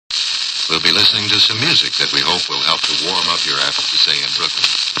We'll be listening to some music that we hope will help to warm up your effort to stay in Brooklyn.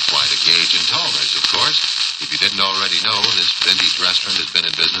 Why, the Gage Tollners, of course. If you didn't already know, this vintage restaurant has been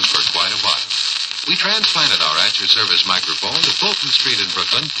in business for quite a while. We transplanted our at-your-service microphone to Fulton Street in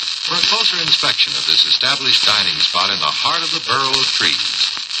Brooklyn for a closer inspection of this established dining spot in the heart of the borough of trees.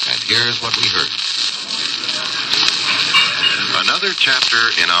 And here's what we heard. Another chapter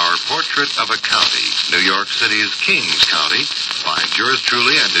in our portrait of a county, New York City's Kings County, finds yours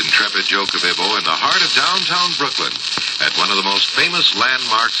truly and intrepid Joe Cabibbo in the heart of downtown Brooklyn at one of the most famous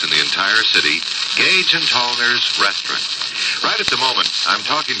landmarks in the entire city, Gage Tollner's restaurant. Right at the moment, I'm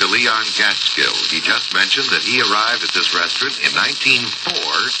talking to Leon Gaskill. He just mentioned that he arrived at this restaurant in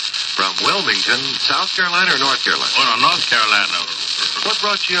 1904 from Wilmington, South Carolina or North Carolina? Oh, no, North Carolina. What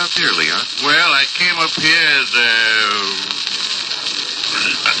brought you up here, Leon? Well, I came up here as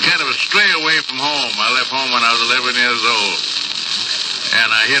kind of a stray away from home. I left home when I was 11 years old.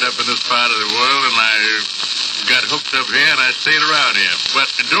 And I hit up in this part of the world, and I got hooked up here, and I stayed around here. But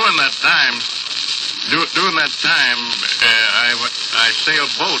during that time, I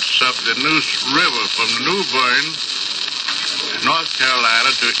sailed boats up the Neuse River from New Bern, North Carolina,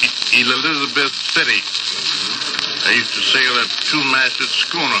 to Elizabeth City. I used to sail a two-masted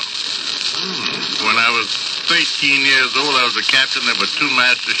schooner. When I was 13 years old, I was a captain of a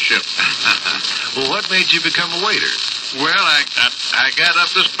two-masted ship. Well, what made you become a waiter? Well, I got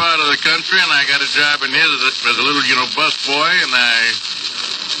up this part of the country, and I got a job in here as a little, bus boy, and I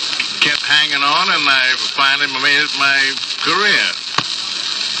kept hanging on, and I finally made it my career.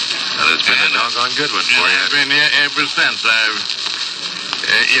 Well, it's been a doggone good one for you. I've been here ever since.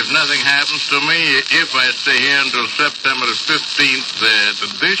 If nothing happens to me, if I stay here until September the 15th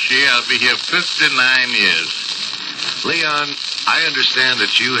this year, I'll be here 59 years. Leon, I understand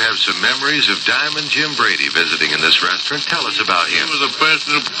that you have some memories of Diamond Jim Brady visiting in this restaurant. Tell us about him. He was a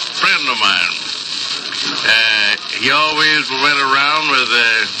personal friend of mine. He always went around with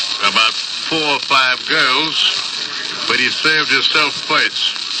about 4 or 5 girls, but he served himself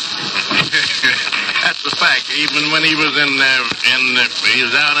first. That's the fact. Even when he was he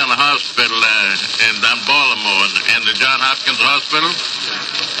was down in the hospital in Baltimore, in the John Hopkins Hospital,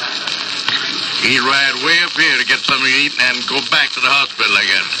 he'd ride way up here to get something to eat and go back to the hospital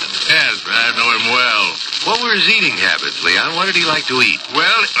again. Yes, I know him well. What were his eating habits, Leon? What did he like to eat?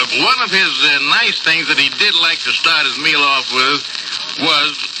 Well, one of his nice things that he did like to start his meal off with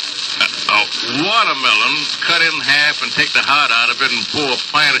was a watermelon cut in half and take the heart out of it and pour a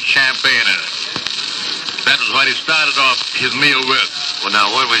pint of champagne in it. That was what he started off his meal with. Well,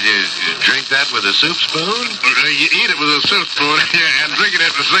 now, what would you drink that with a soup spoon? You eat it with a soup spoon, yeah, and drink it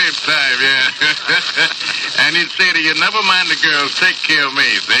at the same time, yeah. And he'd say to you, never mind the girls, take care of me,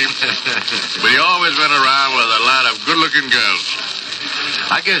 see? But he always went around with a lot of good-looking girls.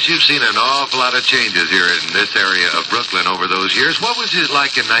 I guess you've seen an awful lot of changes here in this area of Brooklyn over those years. What was it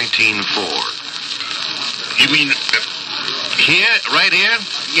like in 1904? You mean here, right here?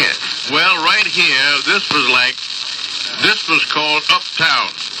 Yes. Well, right here, this was called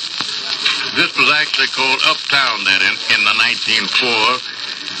Uptown. This was actually called Uptown then in the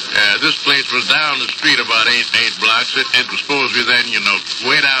 1904. This place was down the street about 8 blocks. It was supposed to be then,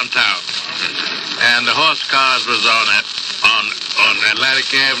 way downtown. And the horse cars was on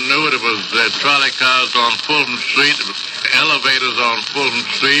Atlantic Avenue. There was trolley cars on Fulton Street. There was elevators on Fulton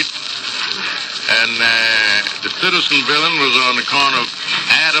Street. And the Citizen Building was on the corner of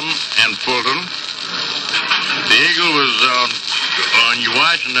Adam and Fulton. The Eagle was on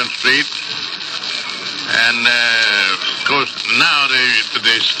Washington Street. And, of course, now the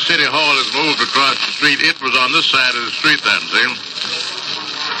City Hall has moved across the street. It was on this side of the street then, see?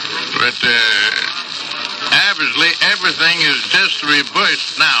 But averagely, everything is just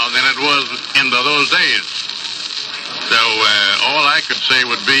reversed now than it was in those days. So all I could say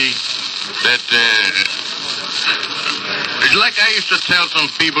would be that, like I used to tell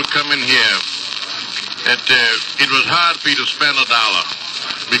some people coming here, that it was hard for you to spend $1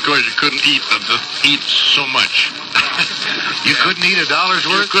 because you couldn't eat so much. You couldn't eat $1's worth?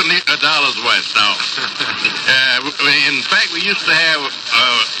 You couldn't eat $1's worth, no. In fact, we used to have,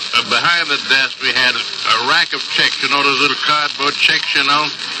 behind the desk, we had a rack of checks, those little cardboard checks,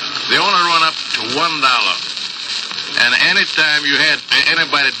 They only run up to $1. And anytime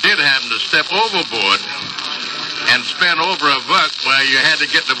anybody did happen to step overboard and spend over $1, well, you had to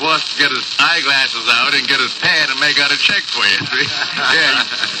get the boss to get his eyeglasses out and get his pad and make out a check for you. Yeah.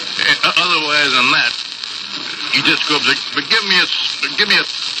 Otherwise than that, you just go up and say, but give me a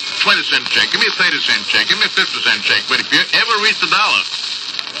 20-cent check, give me a 30-cent check, give me a 50-cent check. But if you ever reached $1,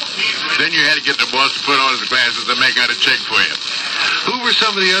 then you had to get the boss to put on his glasses and make out a check for you. Who were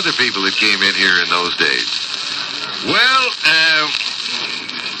some of the other people that came in here in those days? Well,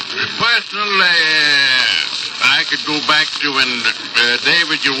 personally, I could go back to when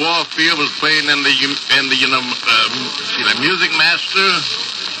David Warfield was playing in the Music Master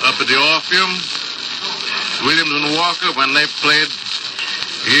up at the Orpheum. Williams and Walker, when they played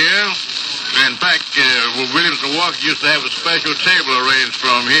here. In fact, Williams and Walker used to have a special table arranged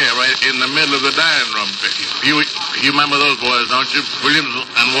from here, right in the middle of the dining room. You remember those boys, don't you? Williams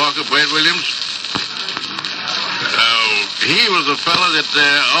and Walker, Brad Williams. He was a fellow that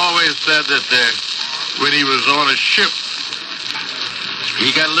always said that when he was on a ship,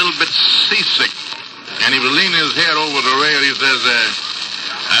 he got a little bit seasick, and he was leaning his head over the rail. He says,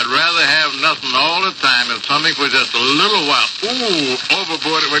 I'd rather have nothing all the time than something for just a little while. Ooh,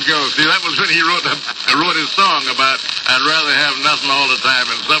 overboard it would go. See, that was when he wrote his song about I'd rather have nothing all the time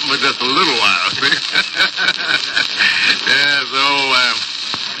than something for just a little while. Yeah, so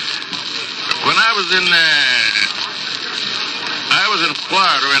when I was in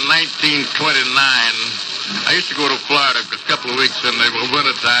Florida in 1929. I used to go to Florida a couple of weeks in the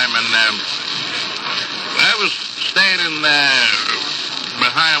wintertime, and I was standing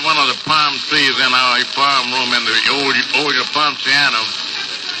behind one of the palm trees in our farm room in the old Ponciano.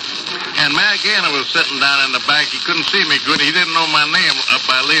 And Mac Gaynor was sitting down in the back. He couldn't see me good. He didn't know my name up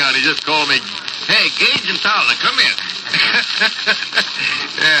by Leon. He just called me, hey, Gage Tollner, come in.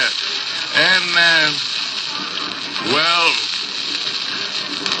 Yeah. And, well,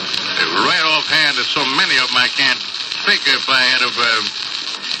 right offhand, there's so many of them I can't think if I had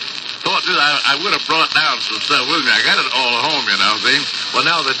thought this, I would have brought down some stuff with me. I got it all at home, you know, see? Well,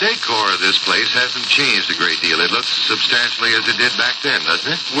 now, the decor of this place hasn't changed a great deal. It looks substantially as it did back then, doesn't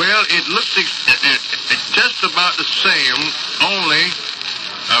it? Well, it looks just about the same, only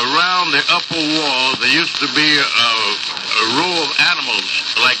around the upper wall there used to be a row of animals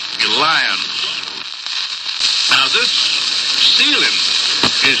like lions. Now, this ceiling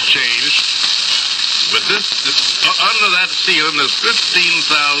is changed, but under that ceiling there's $15,000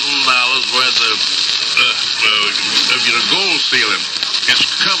 worth of gold ceiling. It's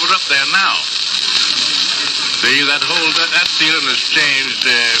covered up there now. See, that ceiling has changed.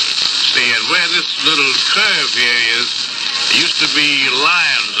 See, and where this little curve here is, there used to be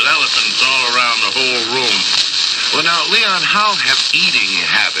lions and elephants all around the whole room. Well, now, Leon, how have eating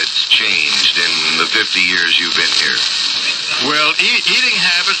habits changed in the 50 years you've been here? Well, eating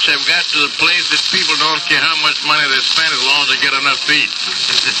habits have got to the place that people don't care how much money they spend as long as they get enough to eat.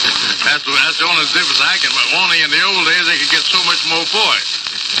 That's the only difference I can. Only in the old days they could get so much more for it.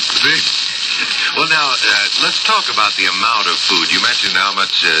 See? Well, now, let's talk about the amount of food. You mentioned how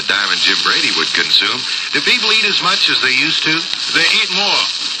much Diamond Jim Brady would consume. Do people eat as much as they used to? They eat more.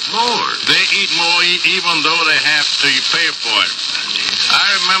 More? They eat more even though they have to pay for it. I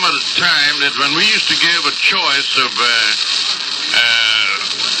remember the time that when we used to give a choice of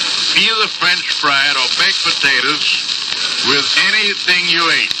either French fried or baked potatoes with anything you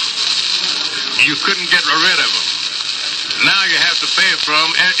ate, you couldn't get rid of them. Now you have to pay for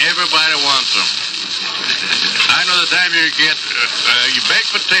them. Everybody wants them. I know the time you get you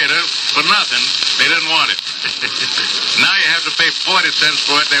baked potato for nothing, they didn't want it. Now you have to pay 40 cents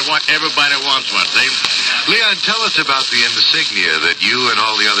for it. Everybody wants one. Leon, tell us about the insignia that you and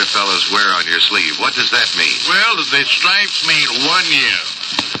all the other fellows wear on your sleeve. What does that mean? Well, the stripes mean 1 year.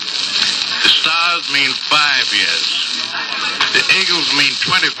 The stars mean 5 years. The eagles mean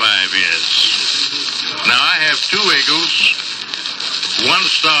 25 years. Now, I have 2 eagles. 1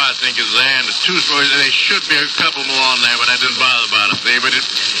 star, I think, is there, and the 2 stars, there should be a couple more on there, but I didn't bother about it. See, but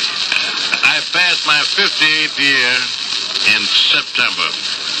I passed my 58th year in September.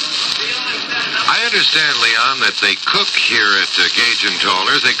 I understand, Leon, that they cook here at Gage and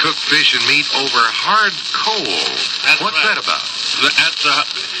Tollner's. They cook fish and meat over hard coal. What's right. that about?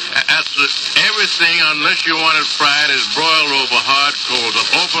 Everything, unless you want it fried, is broiled over hard coals, an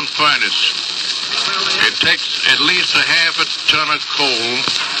open furnace. It takes at least a half a ton of coal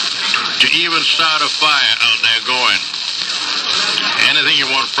to even start a fire out there going. Anything you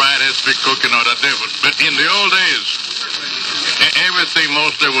want fried has to be cooking or different. But in the old days, everything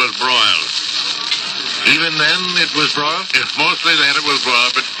mostly was broiled. Even then it was broiled? Mostly then it was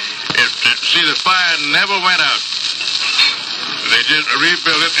broiled, but see, the fire never went out. They just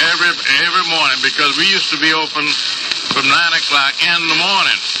rebuilt it every morning because we used to be open from 9 o'clock in the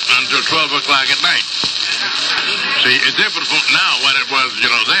morning until 12 o'clock at night. See, it's different from now what it was,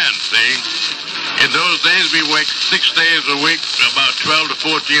 then, see. In those days, we worked 6 days a week, about 12 to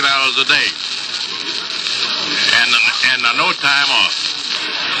 14 hours a day. And no time off.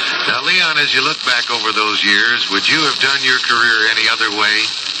 Now, Leon, as you look back over those years, would you have done your career any other way?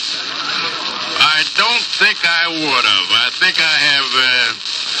 I don't think I would have. I think I have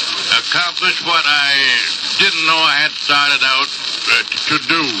accomplished what I didn't know I had started out to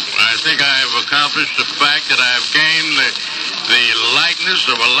do. I think I have accomplished the fact that I've gained the likeness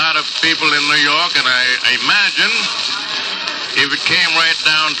of a lot of people in New York, and I imagine if it came right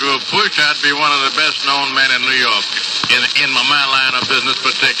down to a push, I'd be one of the best-known men in New York, in my line of business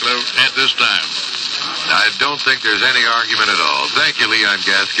particular, at this time. I don't think there's any argument at all. Thank you, Leon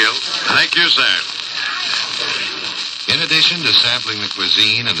Gaskill. Thank you, sir. In addition to sampling the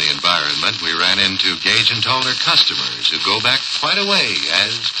cuisine and the environment, we ran into Gage Tollner customers who go back quite a way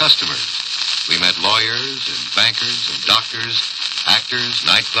as customers. We met lawyers and bankers and doctors, actors,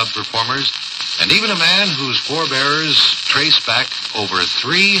 nightclub performers, and even a man whose forebears trace back over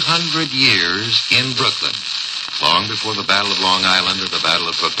 300 years in Brooklyn, long before the Battle of Long Island or the Battle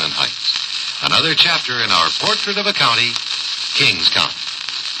of Brooklyn Heights. Another chapter in our portrait of a county, Kings County.